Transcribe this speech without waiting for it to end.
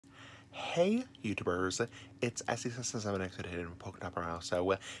Hey YouTubers, it's SC7 in Pokemon ORAS.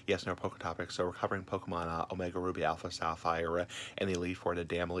 So yes, no Pokemon topics. So we're covering Pokemon Omega Ruby Alpha Sapphire and the Elite Four, the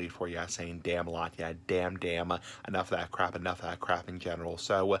damn Elite Four. Yeah, saying damn a lot. Yeah, damn. Enough of that crap in general.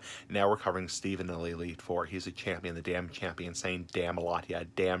 So now we're covering Steven in the Elite Four. He's a champion, the damn champion, saying damn a lot. Yeah,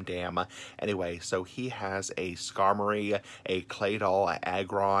 damn. Anyway, so he has a Skarmory, a Claydol, a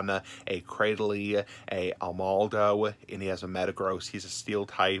Aggron, a Cradily, a Almaldo, and he has a Metagross. He's a Steel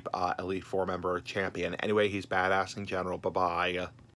type Elite Four member champion. Anyway, he's badass in general. Bye-bye.